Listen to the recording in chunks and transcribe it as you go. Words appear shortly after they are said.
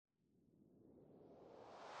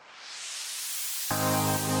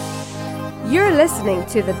You're listening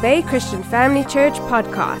to the Bay Christian Family Church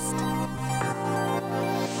podcast.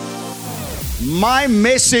 My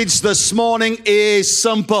message this morning is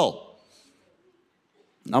simple.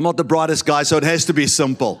 I'm not the brightest guy, so it has to be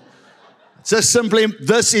simple. It's just simply,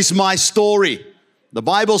 this is my story. The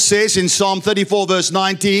Bible says in Psalm 34 verse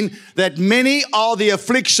 19 that many are the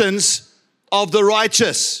afflictions of the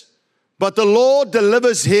righteous, but the Lord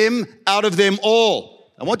delivers him out of them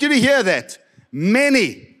all. I want you to hear that.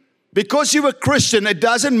 Many. Because you're a Christian, it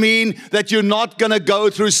doesn't mean that you're not going to go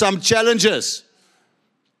through some challenges.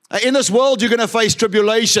 In this world, you're going to face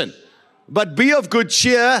tribulation. But be of good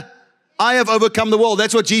cheer. I have overcome the world.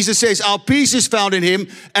 That's what Jesus says. Our peace is found in Him,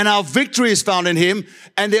 and our victory is found in Him.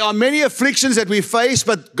 And there are many afflictions that we face,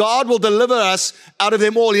 but God will deliver us out of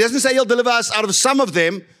them all. He doesn't say He'll deliver us out of some of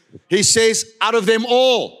them. He says out of them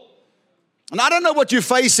all. And I don't know what you're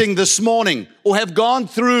facing this morning or have gone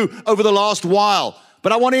through over the last while.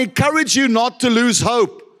 But I want to encourage you not to lose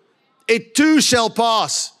hope. It too shall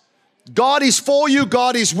pass. God is for you,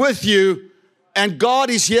 God is with you, and God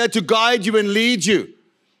is here to guide you and lead you.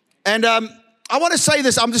 And I want to say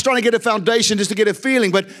this, I'm just trying to get a foundation, just to get a feeling,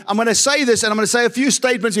 but I'm going to say this, and I'm going to say a few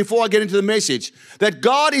statements before I get into the message, that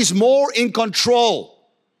God is more in control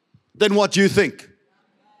than what you think.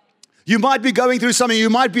 You might be going through something, you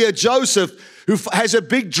might be a Joseph who has a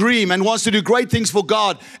big dream and wants to do great things for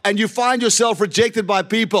God, and you find yourself rejected by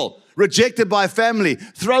people, rejected by family,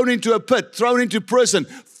 thrown into a pit, thrown into prison,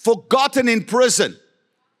 forgotten in prison.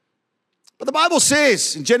 But the Bible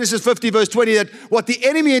says in Genesis 50 verse 20 that what the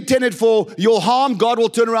enemy intended for your harm, God will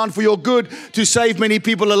turn around for your good to save many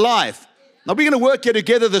people alive. Now we're going to work here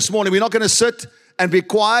together this morning. We're not going to sit and be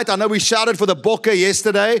quiet. I know we shouted for the Bokke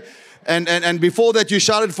yesterday. And before that, you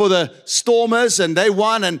shouted for the Stormers, and they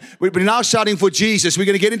won, and we're now shouting for Jesus. We're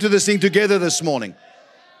going to get into this thing together this morning.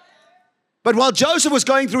 But while Joseph was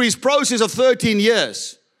going through his process of 13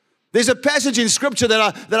 years, there's a passage in Scripture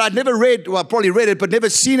that I'd never read, well, I probably read it, but never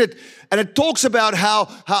seen it, and it talks about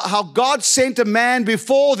how God sent a man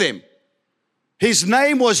before them. His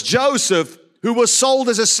name was Joseph, who was sold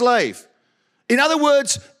as a slave. In other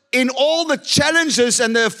words, in all the challenges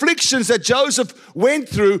and the afflictions that Joseph went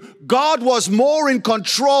through, God was more in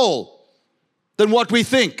control than what we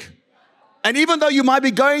think. And even though you might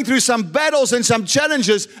be going through some battles and some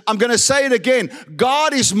challenges, I'm going to say it again,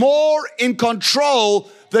 God is more in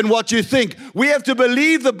control than what you think. We have to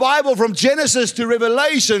believe the Bible from Genesis to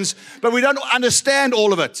Revelations, but we don't understand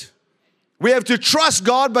all of it. We have to trust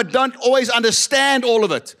God, but don't always understand all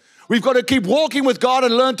of it. We've got to keep walking with God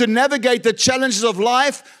and learn to navigate the challenges of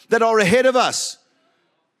life that are ahead of us.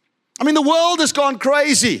 I mean, the world has gone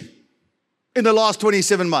crazy in the last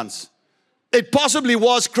 27 months. It possibly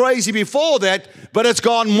was crazy before that, but it's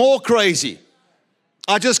gone more crazy.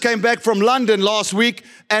 I just came back from London last week,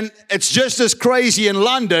 and it's just as crazy in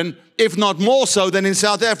London, if not more so, than in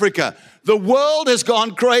South Africa. The world has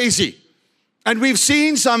gone crazy, and we've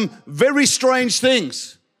seen some very strange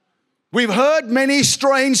things. We've heard many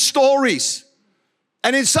strange stories.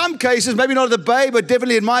 And in some cases, maybe not at the Bay, but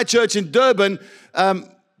definitely in my church in Durban,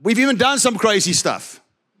 we've even done some crazy stuff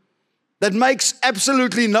that makes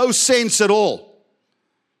absolutely no sense at all.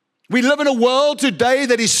 We live in a world today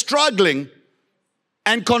that is struggling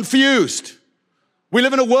and confused. We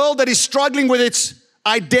live in a world that is struggling with its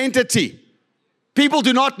identity. People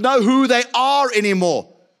do not know who they are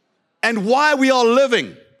anymore and why we are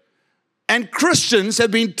living. And Christians have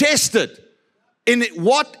been tested in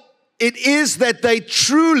what it is that they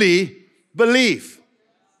truly believe.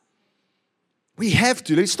 We have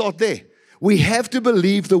to, let's start there. We have to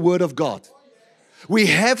believe the Word of God. We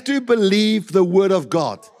have to believe the Word of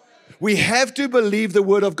God. We have to believe the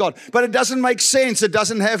Word of God. But it doesn't make sense. It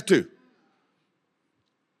doesn't have to.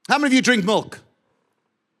 How many of you drink milk?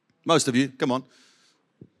 Most of you, come on.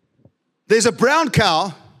 There's a brown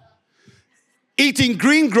cow eating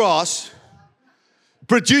green grass,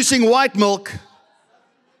 producing white milk.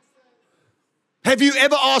 Have you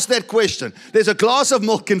ever asked that question? There's a glass of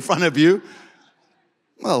milk in front of you.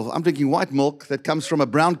 Well, I'm drinking white milk that comes from a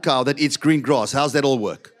brown cow that eats green grass. How's that all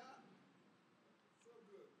work?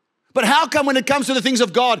 But how come when it comes to the things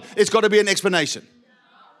of God, it's got to be an explanation?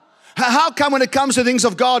 How come when it comes to things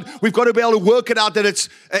of God, we've got to be able to work it out that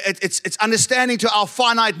it's understanding to our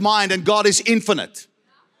finite mind and God is infinite?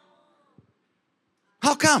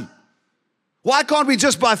 How come? Why can't we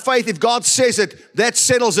just by faith, if God says it, that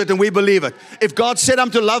settles it and we believe it? If God said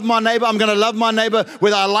I'm to love my neighbor, I'm going to love my neighbor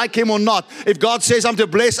whether I like him or not. If God says I'm to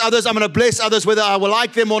bless others, I'm going to bless others whether I will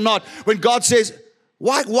like them or not. When God says,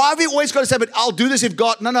 why have we always got to say, but I'll do this if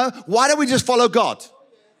God, no. Why don't we just follow God?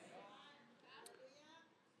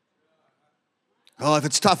 Oh, if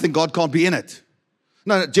it's tough, then God can't be in it.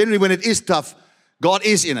 No, generally when it is tough, God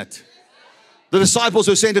is in it. The disciples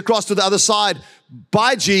were sent across to the other side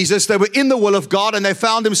by Jesus. They were in the will of God and they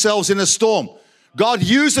found themselves in a storm. God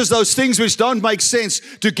uses those things which don't make sense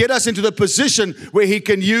to get us into the position where He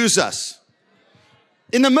can use us.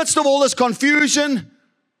 In the midst of all this confusion,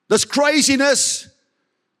 this craziness,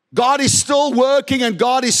 God is still working and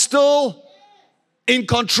God is still in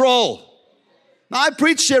control. Now, I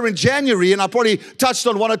preached here in January and I probably touched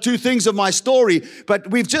on one or two things of my story,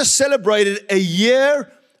 but we've just celebrated a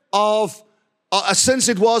year of since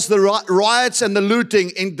it was the riots and the looting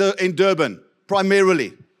in Durban,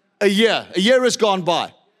 primarily. A year has gone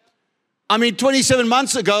by. I mean, 27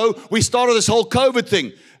 months ago, we started this whole COVID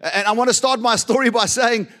thing. And I want to start my story by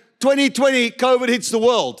saying, 2020, COVID hits the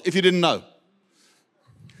world, if you didn't know.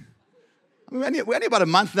 I mean, we're only about a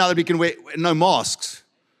month now that we can wear no masks.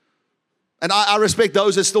 And I respect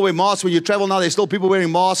those that still wear masks. When you travel now, there's still people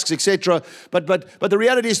wearing masks, etc. But the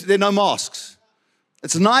reality is there are no masks.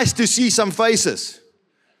 It's nice to see some faces.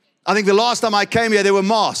 I think the last time I came here, there were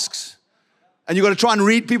masks. And you've got to try and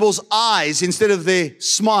read people's eyes instead of their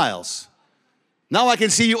smiles. Now I can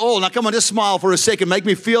see you all. Now come on, just smile for a second. Make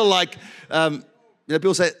me feel like,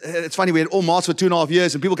 people say, it's funny, we had all masks for 2.5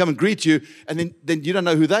 years and people come and greet you and then you don't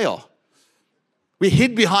know who they are. We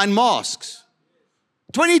hid behind masks.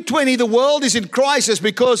 2020, the world is in crisis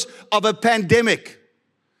because of a pandemic.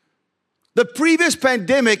 The previous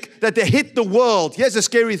pandemic that they hit the world, here's a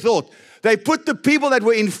scary thought. They put the people that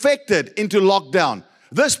were infected into lockdown.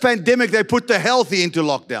 This pandemic, they put the healthy into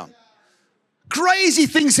lockdown. Crazy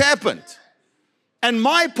things happened. And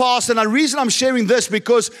my pastor, and the reason I'm sharing this,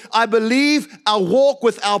 because I believe our walk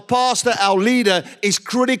with our pastor, our leader, is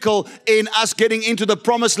critical in us getting into the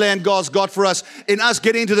promised land God's got for us, in us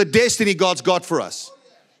getting into the destiny God's got for us.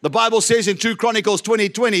 The Bible says in 2 Chronicles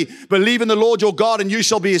 20:20, believe in the Lord your God and you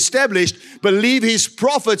shall be established. Believe His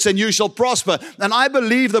prophets and you shall prosper. And I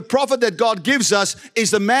believe the prophet that God gives us is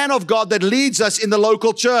the man of God that leads us in the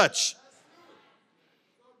local church.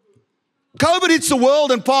 COVID hits the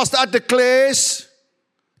world and Pastor Art declares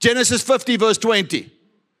Genesis 50 verse 20.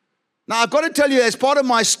 Now I've got to tell you, as part of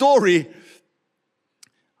my story,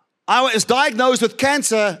 I was diagnosed with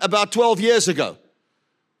cancer about 12 years ago.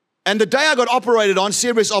 And the day I got operated on,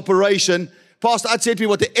 serious operation, Pastor Art said to me,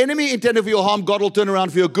 what the enemy intended for your harm, God will turn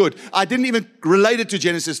around for your good. I didn't even relate it to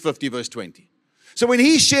Genesis 50 verse 20. So when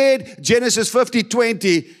he shared Genesis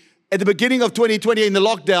 50:20 at the beginning of 2020 in the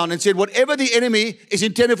lockdown and said, whatever the enemy is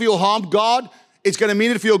intended for your harm, God is going to mean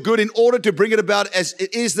it for your good in order to bring it about as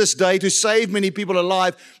it is this day to save many people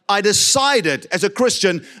alive, I decided as a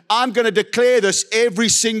Christian, I'm going to declare this every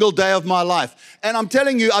single day of my life. And I'm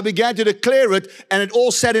telling you, I began to declare it and it all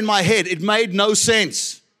sat in my head. It made no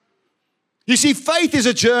sense. You see, faith is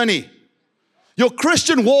a journey. Your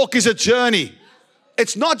Christian walk is a journey.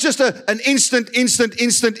 It's not just an instant.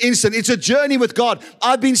 It's a journey with God.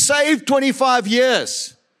 I've been saved 25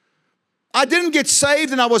 years. I didn't get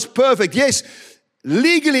saved and I was perfect. Yes,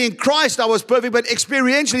 legally in Christ I was perfect, but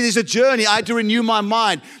experientially there's a journey. I had to renew my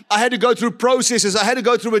mind. I had to go through processes. I had to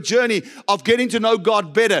go through a journey of getting to know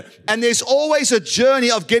God better. And there's always a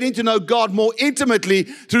journey of getting to know God more intimately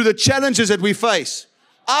through the challenges that we face.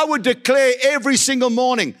 I would declare every single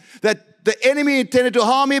morning that the enemy intended to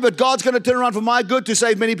harm me, but God's going to turn around for my good to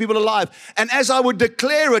save many people alive. And as I would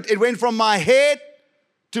declare it, it went from my head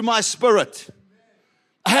to my spirit.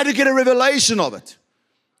 I had to get a revelation of it.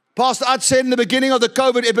 Pastor Art said in the beginning of the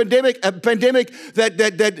COVID pandemic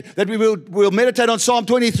that we'll meditate on Psalm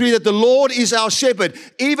 23, that the Lord is our shepherd.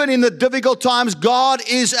 Even in the difficult times, God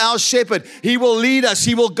is our shepherd. He will lead us.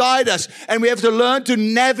 He will guide us. And we have to learn to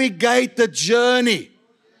navigate the journey.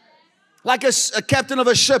 Like a captain of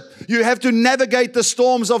a ship, you have to navigate the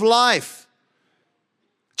storms of life.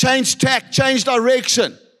 Change tack, change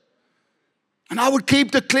direction. And I would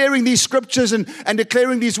keep declaring these scriptures and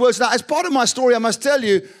declaring these words. Now, as part of my story, I must tell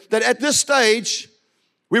you that at this stage,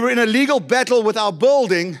 we were in a legal battle with our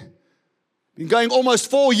building, been going almost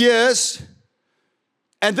 4 years,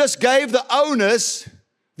 and this gave the owners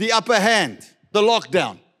the upper hand, the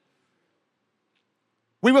lockdown.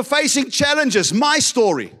 We were facing challenges, my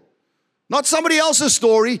story, not somebody else's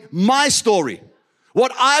story, my story.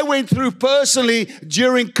 What I went through personally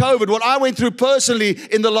during COVID, what I went through personally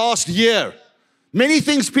in the last year. Many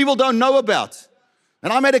things people don't know about.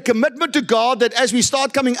 And I made a commitment to God that as we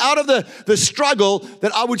start coming out of the struggle,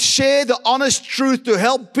 that I would share the honest truth to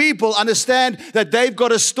help people understand that they've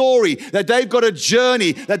got a story, that they've got a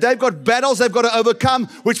journey, that they've got battles they've got to overcome,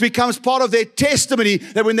 which becomes part of their testimony,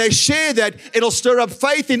 that when they share that, it'll stir up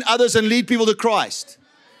faith in others and lead people to Christ.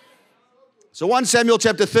 So 1 Samuel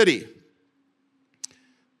chapter 30.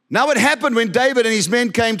 Now it happened when David and his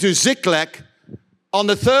men came to Ziklag on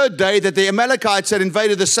the third day that the Amalekites had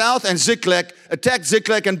invaded the south, and Ziklag attacked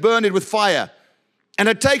Ziklag and burned it with fire, and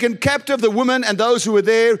had taken captive the women and those who were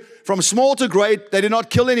there from small to great. They did not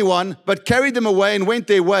kill anyone, but carried them away and went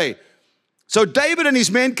their way. So David and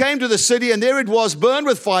his men came to the city, and there it was, burned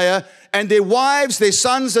with fire, and their wives, their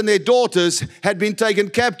sons, and their daughters had been taken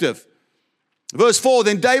captive. Verse 4,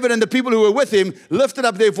 then David and the people who were with him lifted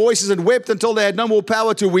up their voices and wept until they had no more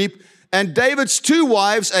power to weep. And David's two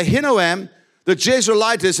wives, Ahinoam, the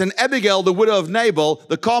Jezreelitess, and Abigail, the widow of Nabal,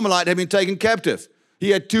 the Carmelite, had been taken captive.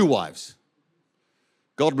 He had two wives.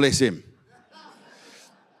 God bless him.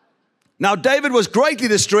 Now David was greatly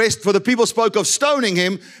distressed, for the people spoke of stoning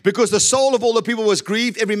him, because the soul of all the people was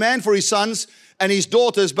grieved, every man for his sons and his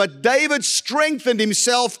daughters. But David strengthened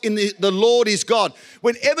himself in the Lord his God.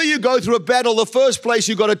 Whenever you go through a battle, the first place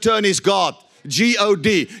you got to turn is God.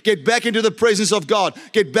 G-O-D. Get back into the presence of God.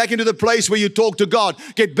 Get back into the place where you talk to God.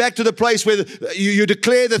 Get back to the place where you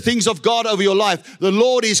declare the things of God over your life. The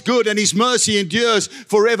Lord is good and his mercy endures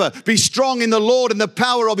forever. Be strong in the Lord and the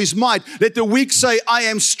power of his might. Let the weak say, I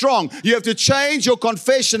am strong. You have to change your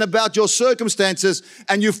confession about your circumstances,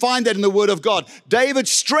 and you find that in the word of God. David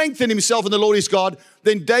strengthened himself in the Lord his God.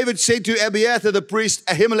 Then David said to Abiathar the priest,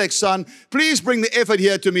 Ahimelech's son, please bring the ephod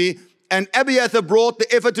here to me. And Abiathar brought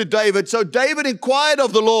the ephod to David. So David inquired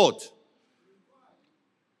of the Lord,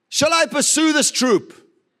 shall I pursue this troop?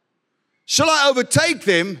 Shall I overtake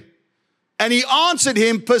them? And he answered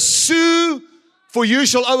him, pursue, for you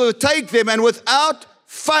shall overtake them, and without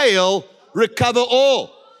fail recover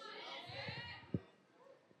all.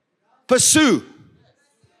 Pursue.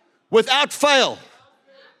 Without fail.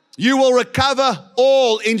 You will recover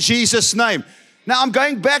all in Jesus' name. Now I'm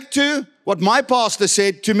going back to what my pastor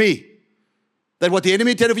said to me. That what the enemy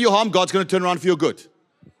intended for your harm, God's going to turn around for your good.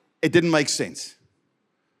 It didn't make sense.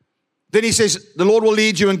 Then he says, the Lord will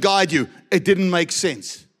lead you and guide you. It didn't make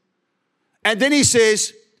sense. And then he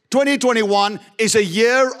says, 2021 is a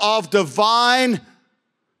year of divine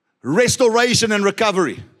restoration and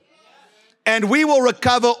recovery. And we will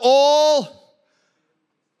recover all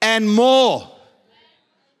and more.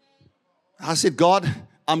 I said, God,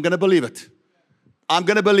 I'm going to believe it. I'm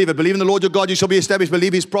going to believe it. Believe in the Lord your God, you shall be established.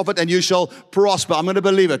 Believe his prophet and you shall prosper. I'm going to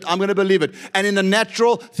believe it. I'm going to believe it. And in the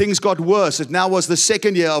natural, things got worse. It now was the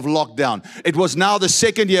second year of lockdown. It was now the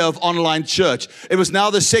second year of online church. It was now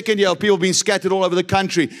the second year of people being scattered all over the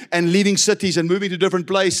country and leaving cities and moving to different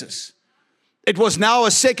places. It was now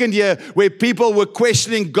a second year where people were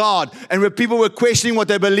questioning God and where people were questioning what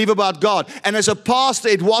they believe about God. And as a pastor,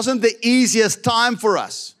 it wasn't the easiest time for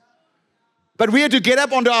us. But we had to get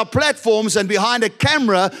up onto our platforms and behind a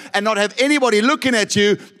camera and not have anybody looking at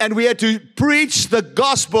you. And we had to preach the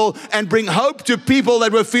gospel and bring hope to people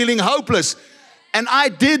that were feeling hopeless. And I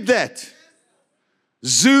did that.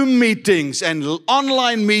 Zoom meetings and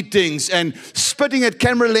online meetings and spitting at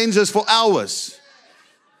camera lenses for hours.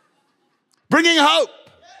 Bringing hope.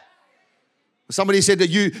 Somebody said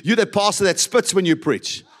that you're the pastor that spits when you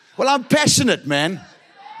preach. Well, I'm passionate, man.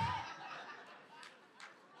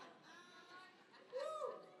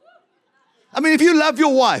 I mean, if you love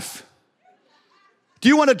your wife, do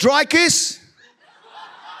you want a dry kiss?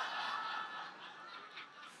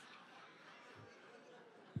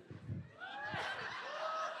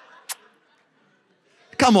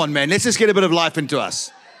 Come on, man. Let's just get a bit of life into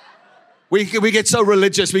us. We get so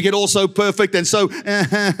religious. We get all so perfect and so,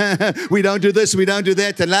 we don't do this, we don't do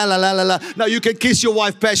that, and la, la, la, la, la. No, you can kiss your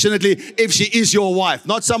wife passionately if she is your wife,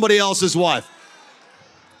 not somebody else's wife.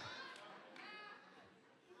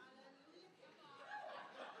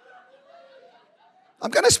 I'm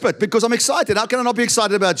going to spit because I'm excited. How can I not be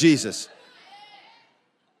excited about Jesus?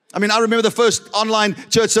 I mean, I remember the first online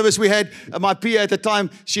church service we had. My PA at the time,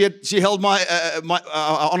 she held my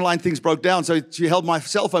online things broke down, so she held my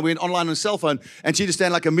cell phone. We went online on a cell phone, and she just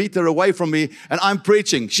stand like a meter away from me, and I'm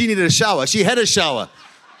preaching. She needed a shower. She had a shower.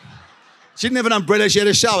 She didn't have an umbrella. She had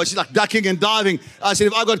a shower. She's like ducking and diving. I said,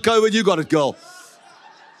 if I got COVID, you got it, girl.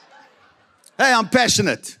 Hey, I'm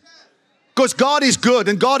passionate. Because God is good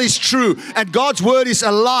and God is true and God's word is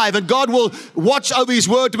alive and God will watch over his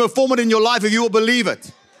word to perform it in your life if you will believe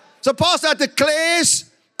it. So Pastor declares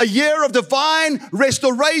a year of divine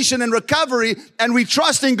restoration and recovery, and we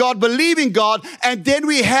trust in God, believe in God, and then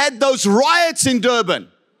we had those riots in Durban.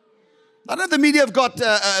 I don't know if the media have got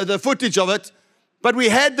the footage of it, but we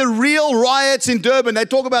had the real riots in Durban. They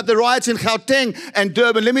talk about the riots in Gauteng and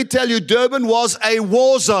Durban. Let me tell you, Durban was a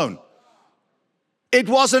war zone. It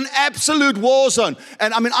was an absolute war zone.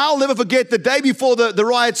 And I'll never forget the day before the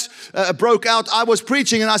riots broke out, I was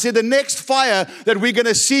preaching and I said, the next fire that we're going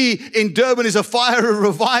to see in Durban is a fire of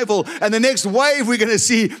revival. And the next wave we're going to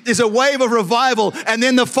see is a wave of revival. And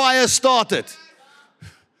then the fire started.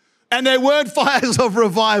 And they weren't fires of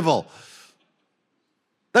revival.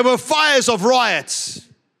 They were fires of riots.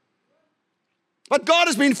 But God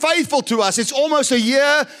has been faithful to us. It's almost a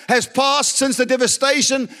year has passed since the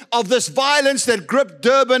devastation of this violence that gripped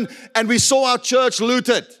Durban, and we saw our church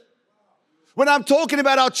looted. When I'm talking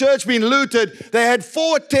about our church being looted, they had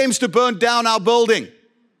 4 attempts to burn down our building.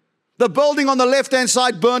 The building on the left-hand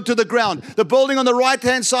side burned to the ground. The building on the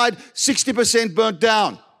right-hand side, 60% burnt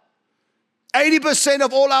down. 80%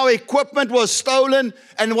 of all our equipment was stolen,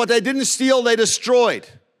 and what they didn't steal, they destroyed.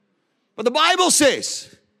 But the Bible says,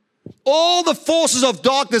 all the forces of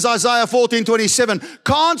darkness, Isaiah 14:27,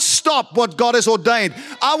 can't stop what God has ordained.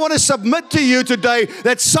 I want to submit to you today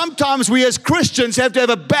that sometimes we as Christians have to have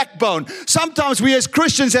a backbone. Sometimes we as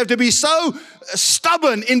Christians have to be so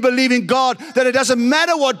stubborn in believing God that it doesn't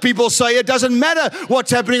matter what people say. It doesn't matter what's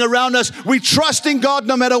happening around us. We trust in God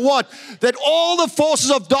no matter what. That all the forces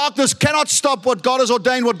of darkness cannot stop what God has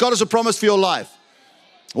ordained, what God has promised for your life.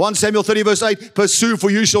 1 Samuel 30 verse 8, pursue, for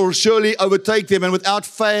you shall surely overtake them, and without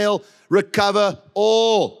fail recover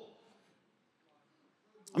all.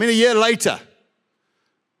 A year later,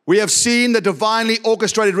 we have seen the divinely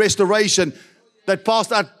orchestrated restoration that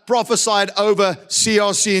Pastor prophesied over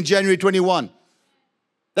CRC in January 21.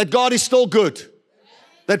 That God is still good.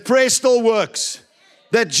 That prayer still works.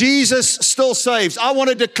 That Jesus still saves. I want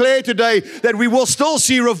to declare today that we will still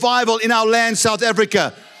see revival in our land, South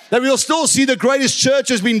Africa. That we will still see the greatest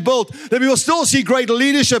churches being built. That we will still see great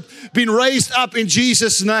leadership being raised up in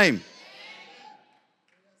Jesus' name.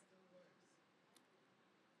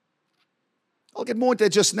 I'll get more into that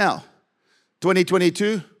just now.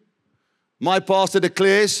 2022, my pastor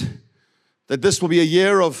declares that this will be a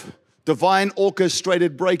year of divine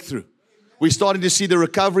orchestrated breakthrough. We're starting to see the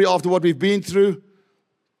recovery after what we've been through.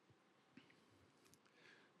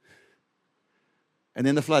 And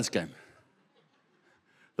then the floods came.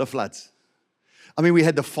 The floods. We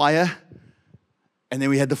had the fire, and then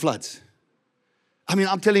we had the floods.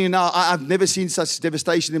 I'm telling you now, I've never seen such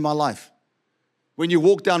devastation in my life. When you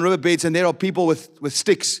walk down riverbeds and there are people with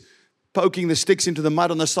sticks, poking the sticks into the mud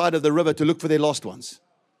on the side of the river to look for their lost ones.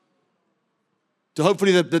 To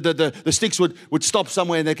hopefully the sticks would stop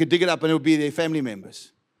somewhere and they could dig it up and it would be their family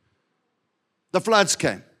members. The floods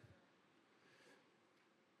came.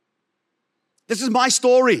 This is my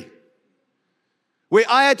story, where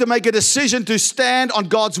I had to make a decision to stand on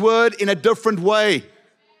God's word in a different way.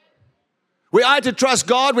 Where I had to trust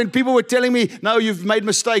God when people were telling me, no, you've made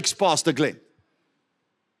mistakes, Pastor Glenn.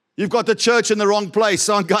 You've got the church in the wrong place.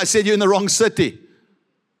 Some guy said you're in the wrong city.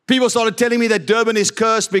 People started telling me that Durban is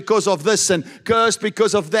cursed because of this and cursed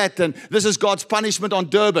because of that, and this is God's punishment on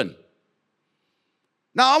Durban.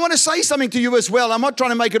 Now, I want to say something to you as well. I'm not trying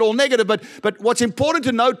to make it all negative, but what's important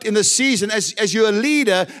to note in this season, as you're a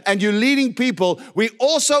leader and you're leading people, we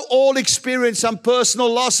also all experience some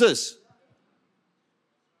personal losses.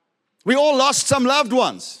 We all lost some loved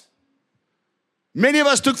ones. Many of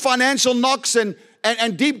us took financial knocks and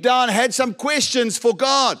deep down had some questions for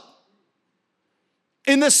God.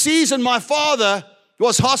 In this season, my father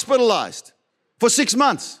was hospitalized for 6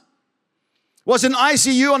 months. Was in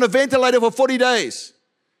ICU on a ventilator for 40 days.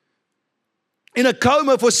 In a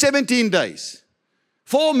coma for 17 days.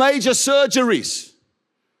 4 major surgeries.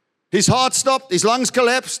 His heart stopped, his lungs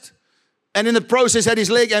collapsed, and in the process had his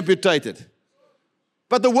leg amputated.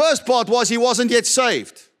 But the worst part was he wasn't yet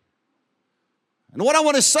saved. And what I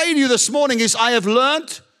want to say to you this morning is I have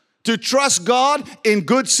learned to trust God in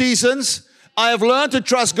good seasons. I have learned to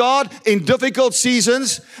trust God in difficult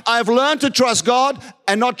seasons. I have learned to trust God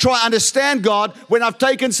and not try to understand God when I've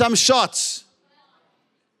taken some shots.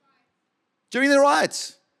 During the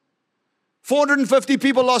riots, 450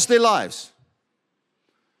 people lost their lives.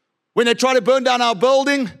 When they tried to burn down our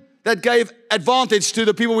building, that gave advantage to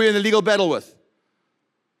the people we were in a legal battle with.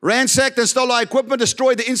 Ransacked and stole our equipment,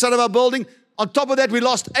 destroyed the inside of our building. On top of that, we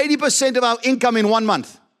lost 80% of our income in 1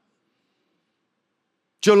 month.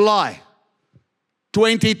 July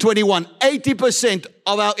 2021, 80%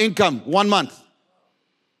 of our income, 1 month.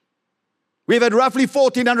 We've had roughly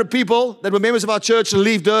 1,400 people that were members of our church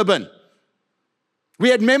leave Durban. We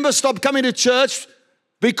had members stop coming to church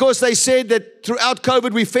because they said that throughout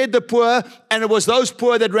COVID we fed the poor, and it was those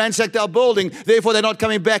poor that ransacked our building. Therefore, they're not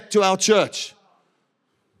coming back to our church.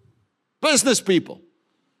 Business people.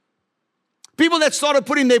 People that started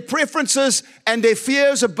putting their preferences and their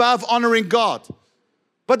fears above honoring God.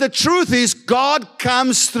 But the truth is, God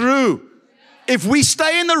comes through. If we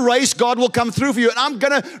stay in the race, God will come through for you. And I'm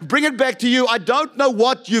going to bring it back to you. I don't know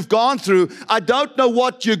what you've gone through. I don't know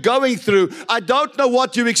what you're going through. I don't know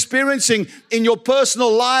what you're experiencing in your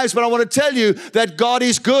personal lives. But I want to tell you that God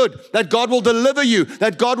is good, that God will deliver you,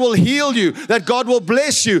 that God will heal you, that God will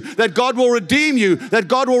bless you, that God will redeem you, that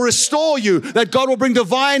God will restore you, that God will bring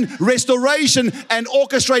divine restoration and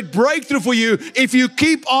orchestrate breakthrough for you if you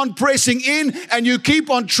keep on pressing in and you keep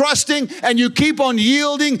on trusting and you keep on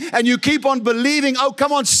yielding and you keep on believing. Oh,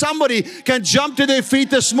 come on, somebody can jump to their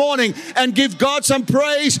feet this morning and give God some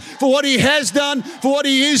praise for what He has done, for what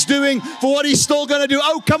He is doing, for what He's still going to do.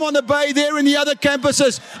 Oh, come on, the Bay there in the other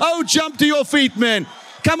campuses. Oh, jump to your feet, man.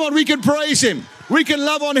 Come on, we can praise Him. We can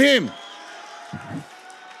love on Him.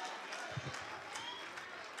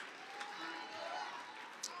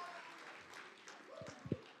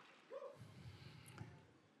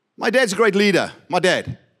 My dad's a great leader. My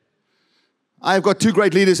dad. I've got two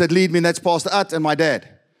great leaders that lead me, and that's Pastor Ut and my dad.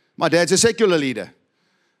 My dad's a secular leader.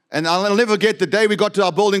 And I'll never forget the day we got to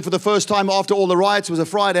our building for the first time after all the riots. It was a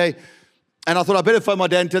Friday. And I thought I'd better phone my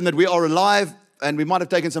dad and tell him that we are alive. And we might have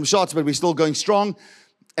taken some shots, but we're still going strong.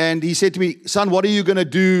 And he said to me, son, what are you going to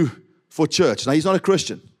do for church? Now, he's not a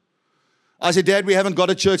Christian. I said, Dad, we haven't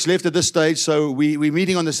got a church left at this stage, so we're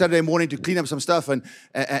meeting on the Saturday morning to clean up some stuff,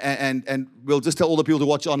 and we'll just tell all the people to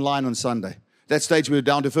watch online on Sunday. That stage, we were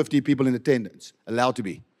down to 50 people in attendance, allowed to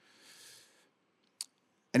be.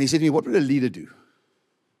 And he said to me, what would a leader do?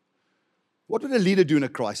 What would a leader do in a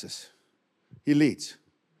crisis? He leads.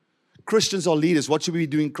 Christians are leaders. What should we be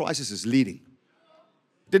doing in crises? Leading.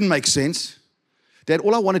 Didn't make sense. Dad,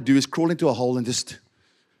 all I want to do is crawl into a hole and just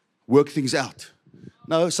work things out.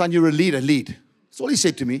 No, son, you're a leader. Lead. That's all he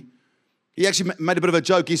said to me. He actually made a bit of a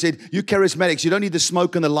joke. He said, you charismatics, you don't need the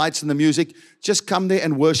smoke and the lights and the music. Just come there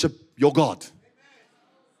and worship your God.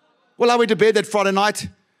 Well, I went to bed that Friday night,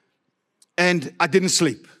 and I didn't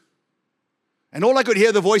sleep. And all I could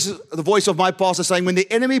hear the voice of my pastor saying, when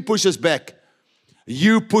the enemy pushes back,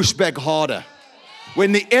 you push back harder.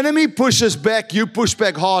 When the enemy pushes back, you push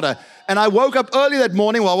back harder. And I woke up early that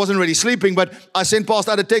morning. Well, I wasn't really sleeping, but I sent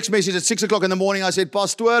Pastor out a text message at 6 o'clock in the morning. I said,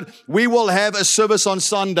 Pastor, we will have a service on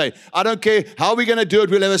Sunday. I don't care how we're going to do it.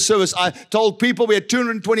 We'll have a service. I told people, we had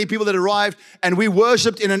 220 people that arrived, and we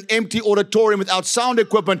worshiped in an empty auditorium without sound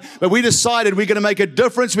equipment. But we decided we're going to make a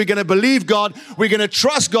difference. We're going to believe God. We're going to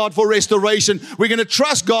trust God for restoration. We're going to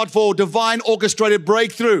trust God for divine orchestrated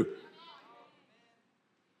breakthrough.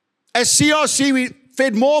 As CRC, we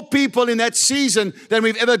fed more people in that season than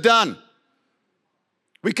we've ever done.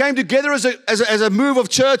 We came together as a move of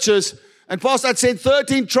churches, and Pastor had sent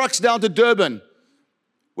 13 trucks down to Durban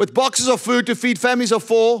with boxes of food to feed families of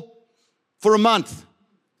 4 for a month.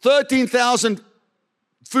 13,000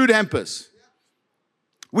 food hampers.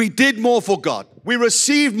 We did more for God. We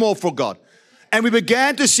received more for God. And we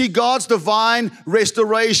began to see God's divine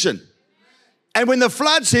restoration. And when the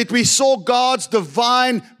floods hit, we saw God's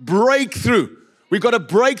divine breakthrough. We've got a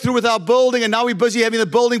breakthrough with our building, and now we're busy having the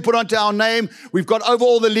building put onto our name. We've got over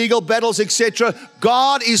all the legal battles, etc.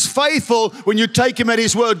 God is faithful when you take Him at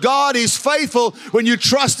His word. God is faithful when you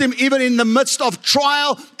trust Him even in the midst of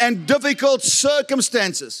trial and difficult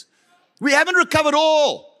circumstances. We haven't recovered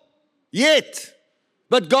all yet,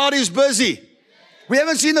 but God is busy. We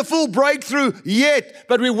haven't seen the full breakthrough yet,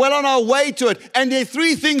 but we're well on our way to it. And there are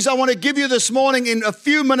 3 things I want to give you this morning in a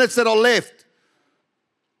few minutes that are left.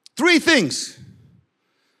 3 things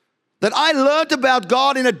that I learned about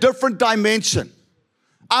God in a different dimension.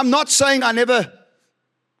 I'm not saying I never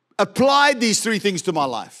applied these 3 things to my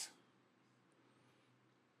life,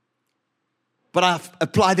 but I've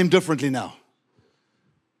applied them differently now.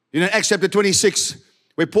 You know, Acts chapter 26,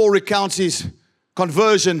 where Paul recounts his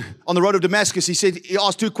conversion on the road of Damascus, he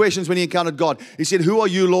asked 2 questions when he encountered God. He said, who are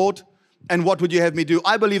you, Lord? And what would you have me do?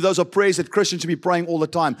 I believe those are prayers that Christians should be praying all the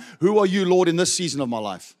time. Who are you, Lord, in this season of my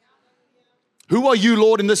life? Who are you,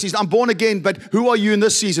 Lord, in this season? I'm born again, but who are you in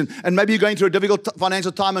this season? And maybe you're going through a difficult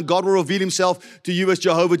financial time, and God will reveal Himself to you as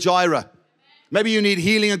Jehovah Jireh. Maybe you need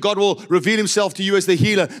healing, and God will reveal Himself to you as the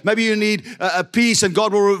healer. Maybe you need a peace, and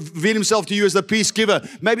God will reveal Himself to you as the peace giver.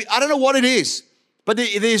 Maybe, I don't know what it is, but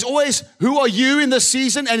there's always, who are you in this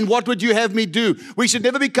season, and what would you have me do? We should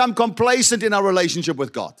never become complacent in our relationship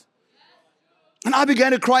with God. And I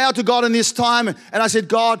began to cry out to God in this time, and I said,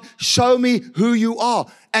 God, show me who you are.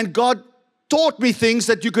 And God taught me things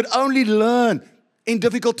that you could only learn in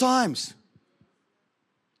difficult times.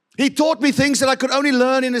 He taught me things that I could only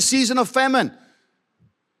learn in a season of famine.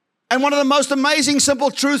 And one of the most amazing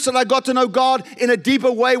simple truths that I got to know God in a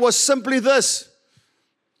deeper way was simply this.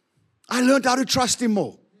 I learned how to trust Him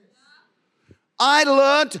more. I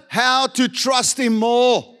learned how to trust Him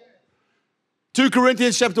more. 2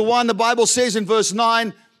 Corinthians chapter 1, the Bible says in verse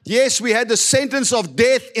 9, yes, we had the sentence of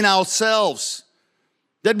death in ourselves,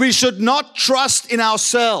 that we should not trust in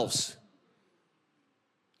ourselves,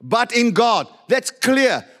 but in God. That's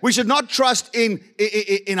clear. We should not trust in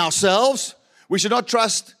ourselves. We should not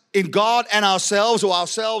trust in God and ourselves, or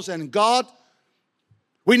ourselves and God.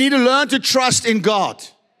 We need to learn to trust in God.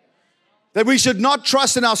 That we should not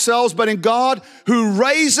trust in ourselves, but in God who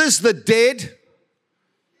raises the dead.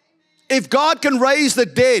 If God can raise the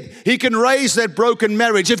dead, He can raise that broken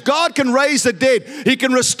marriage. If God can raise the dead, He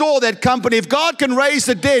can restore that company. If God can raise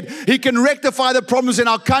the dead, He can rectify the problems in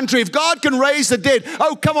our country. If God can raise the dead,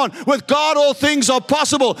 oh, come on, with God all things are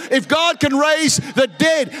possible. If God can raise the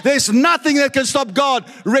dead, there's nothing that can stop God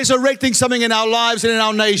resurrecting something in our lives and in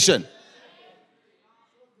our nation.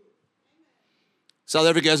 South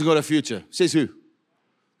Africa hasn't got a future. Says who?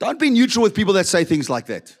 Don't be neutral with people that say things like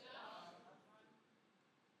that.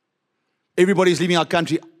 Everybody's leaving our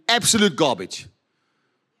country. Absolute garbage.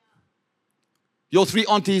 Your 3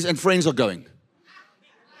 aunties and friends are going.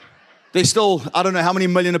 There's still, I don't know how many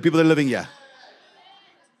million of people that are living here.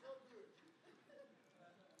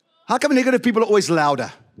 How come negative people are always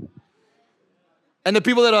louder? And the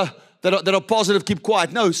people that are positive keep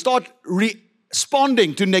quiet? No, start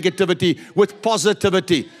responding to negativity with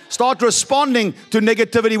positivity. Start responding to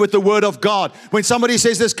negativity with the word of God. When somebody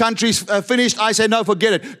says this country's finished, I say, no,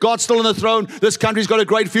 forget it. God's still on the throne. This country's got a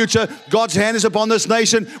great future. God's hand is upon this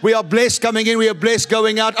nation. We are blessed coming in. We are blessed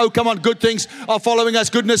going out. Oh, come on, good things are following us.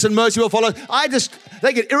 Goodness and mercy will follow.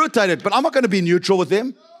 They get irritated, but I'm not going to be neutral with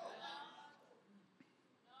them.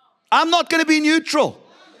 I'm not going to be neutral.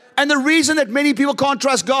 And the reason that many people can't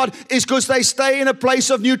trust God is because they stay in a place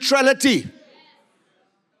of neutrality.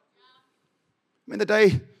 In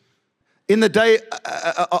the day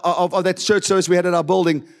of that church service we had at our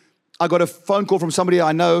building, I got a phone call from somebody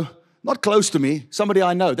I know, not close to me, somebody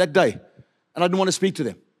I know that day. And I didn't want to speak to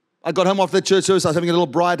them. I got home after the church service. I was having a little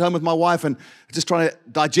bride home with my wife and just trying to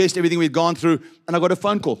digest everything we'd gone through. And I got a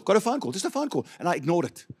phone call, just a phone call. And I ignored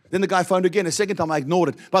it. Then the guy phoned again. The second time I ignored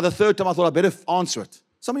it. By the third time I thought I better answer it.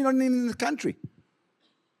 Somebody not even in the country.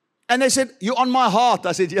 And they said, you're on my heart.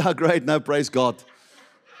 I said, yeah, great. No, praise God.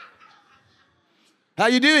 How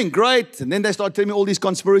you doing? Great. And then they started telling me all these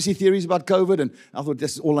conspiracy theories about COVID, and I thought,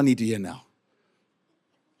 this is all I need to hear now.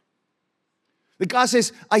 The guy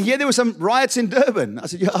says, I hear there were some riots in Durban. I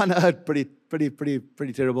said, yeah, I know,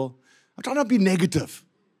 pretty terrible. I'm trying not to be negative.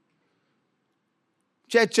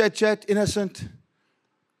 Chat, innocent.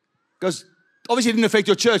 Goes, obviously it didn't affect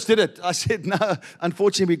your church, did it? I said, no,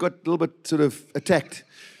 unfortunately we got a little bit sort of attacked.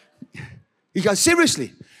 He goes,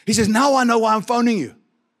 seriously? He says, now I know why I'm phoning you.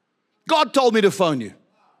 God told me to phone you.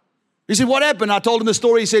 He said, what happened? I told him the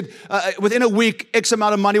story. He said, within a week, X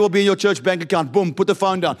amount of money will be in your church bank account. Boom, put the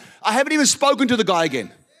phone down. I haven't even spoken to the guy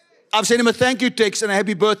again. I've sent him a thank you text and a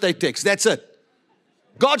happy birthday text. That's it.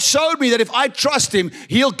 God showed me that if I trust Him,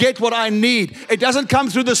 He'll get what I need. It doesn't come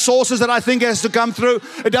through the sources that I think it has to come through.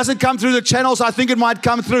 It doesn't come through the channels I think it might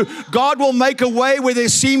come through. God will make a way where there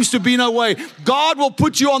seems to be no way. God will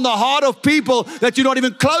put you on the heart of people that you're not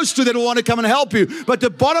even close to that will want to come and help you. But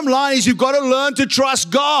the bottom line is you've got to learn to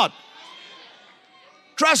trust God.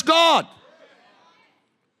 Trust God.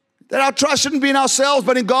 That our trust shouldn't be in ourselves,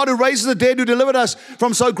 but in God who raises the dead, who delivered us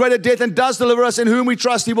from so great a death and does deliver us, in whom we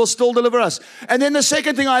trust He will still deliver us. And then the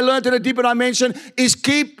second thing I learned in a deeper dimension is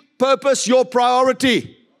keep purpose your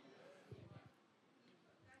priority.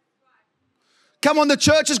 Come on, the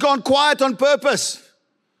church has gone quiet on purpose.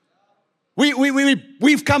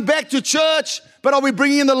 We've come back to church, but are we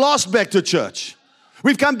bringing in the lost back to church?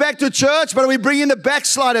 We've come back to church, but are we bringing the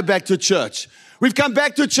backslider back to church? We've come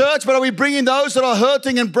back to church, but are we bringing those that are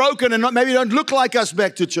hurting and broken and maybe don't look like us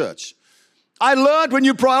back to church? I learned when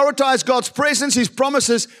you prioritize God's presence, His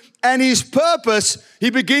promises, and His purpose, He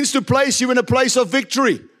begins to place you in a place of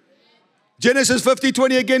victory. Genesis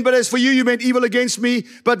 50:20 again, but as for you, you meant evil against me,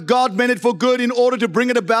 but God meant it for good in order to bring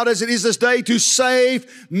it about as it is this day, to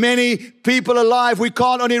save many people alive. We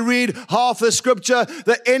can't only read half the scripture.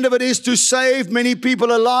 The end of it is to save many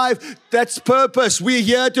people alive. That's purpose. We're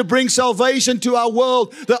here to bring salvation to our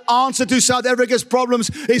world. The answer to South Africa's problems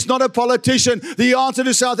is not a politician. The answer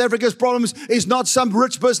to South Africa's problems is not some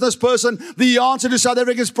rich business person. The answer to South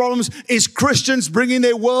Africa's problems is Christians bringing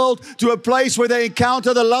their world to a place where they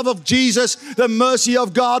encounter the love of Jesus, the mercy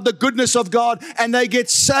of God, the goodness of God, and they get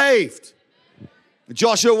saved.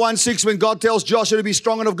 Joshua 1:6, when God tells Joshua to be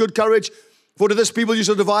strong and of good courage, for to this people you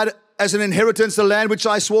shall divide as an inheritance the land which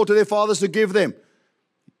I swore to their fathers to give them.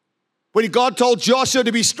 When God told Joshua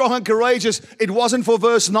to be strong and courageous, it wasn't for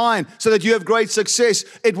verse 9, so that you have great success.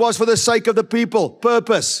 It was for the sake of the people.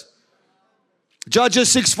 Purpose. Judges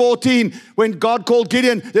 6:14, when God called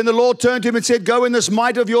Gideon, then the Lord turned to him and said, go in this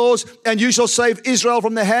might of yours, and you shall save Israel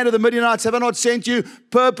from the hand of the Midianites. Have I not sent you?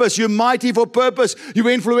 Purpose. You're mighty for purpose. You're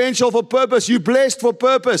influential for purpose. You're blessed for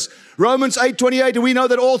purpose. Romans 8:28, and we know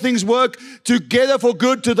that all things work together for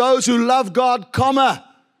good to those who love God, comma.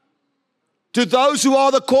 To those who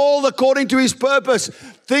are the called according to His purpose.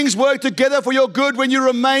 Things work together for your good when you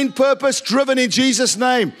remain purpose-driven in Jesus'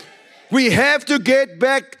 name. We have to get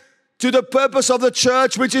back to the purpose of the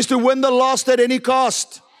church, which is to win the lost at any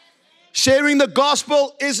cost. Sharing the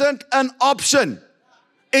gospel isn't an option.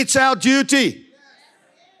 It's our duty.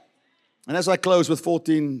 And as I close with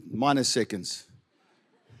 14 minus seconds,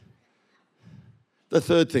 the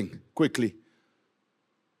third thing, quickly,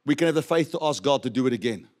 we can have the faith to ask God to do it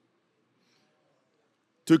again.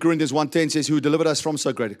 2 Corinthians 1:10 says, who delivered us from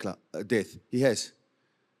so great a death? He has.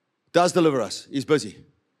 Does deliver us. He's busy.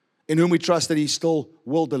 In whom we trust that He still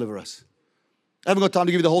will deliver us. I haven't got time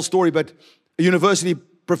to give you the whole story, but a university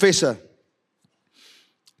professor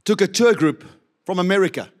took a tour group from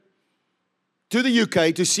America to the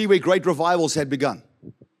UK to see where great revivals had begun.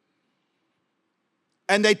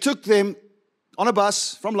 And they took them on a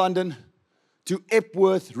bus from London to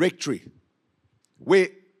Epworth Rectory, where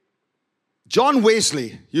John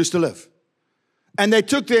Wesley used to live. And they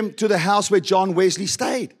took them to the house where John Wesley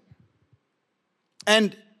stayed.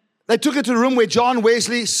 And they took it to the room where John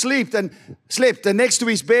Wesley slept. And next to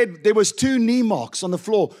his bed, there was 2 knee marks on the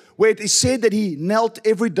floor where it is said that he knelt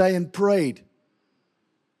every day and prayed.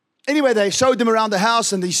 Anyway, they showed them around the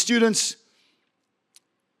house, and these students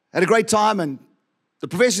had a great time. And the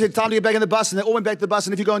professor said, time to get back in the bus, and they all went back to the bus.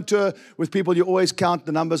 And if you go on tour with people, you always count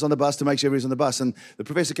the numbers on the bus to make sure everybody's on the bus. And the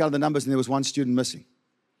professor counted the numbers, and there was 1 student missing.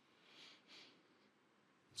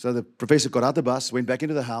 So the professor got out the bus, went back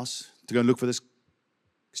into the house to go and look for this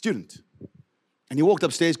student. And he walked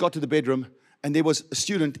upstairs, got to the bedroom, and there was a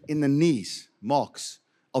student in the knees, marks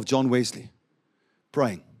of John Wesley,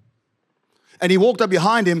 praying. And he walked up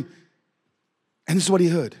behind him, and this is what he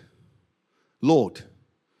heard. Lord,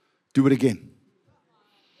 do it again.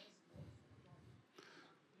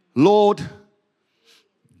 Lord,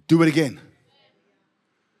 do it again.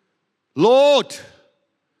 Lord,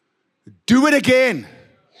 do it again.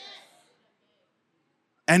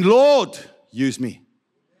 And Lord, use me.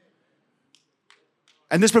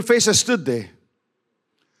 And this professor stood there.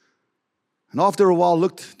 And after a while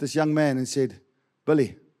looked at this young man and said,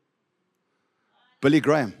 Billy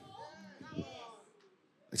Graham,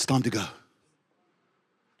 it's time to go.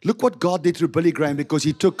 Look what God did through Billy Graham, because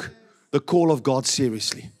he took the call of God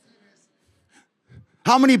seriously.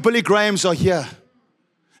 How many Billy Grahams are here?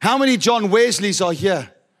 How many John Wesleys are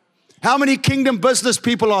here? How many kingdom business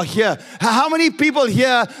people are here? How many people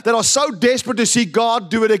here that are so desperate to see God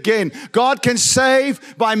do it again? God can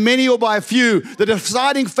save by many or by few. The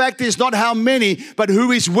deciding factor is not how many, but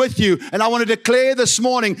who is with you. And I want to declare this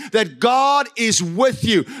morning that God is with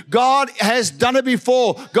you. God has done it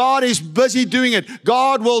before. God is busy doing it.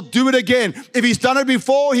 God will do it again. If He's done it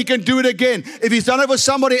before, He can do it again. If He's done it for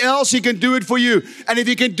somebody else, He can do it for you. And if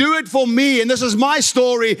He can do it for me, and this is my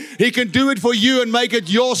story, He can do it for you and make it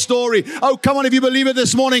your story. Oh, come on, if you believe it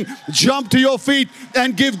this morning, jump to your feet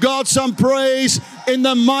and give God some praise in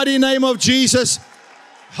the mighty name of Jesus.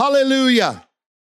 Hallelujah.